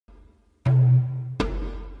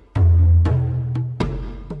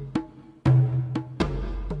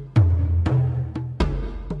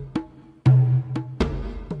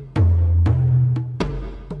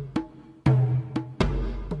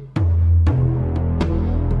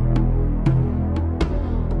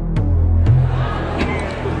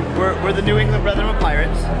We're the New England Brethren of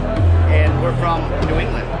Pirates, and we're from New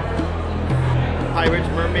England. Pirates,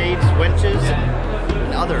 mermaids, wenches,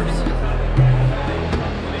 and others.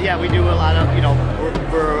 Yeah, we do a lot of, you know,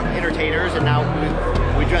 we're entertainers, and now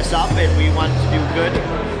we dress up and we want to do good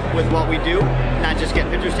with what we do, not just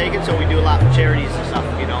get pictures taken, so we do a lot for charities and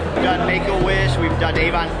stuff, you know. We've done Make-A-Wish, we've done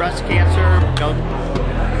Avon breast cancer, you know,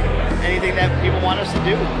 anything that people want us to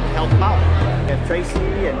do, help them out. We have Tracy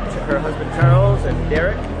and her husband Charles and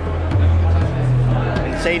Derek.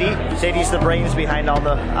 And Sadie. Sadie's the brains behind all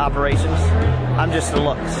the operations. I'm just the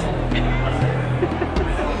looks.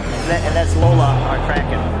 And that's Lola, our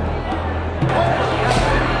Kraken.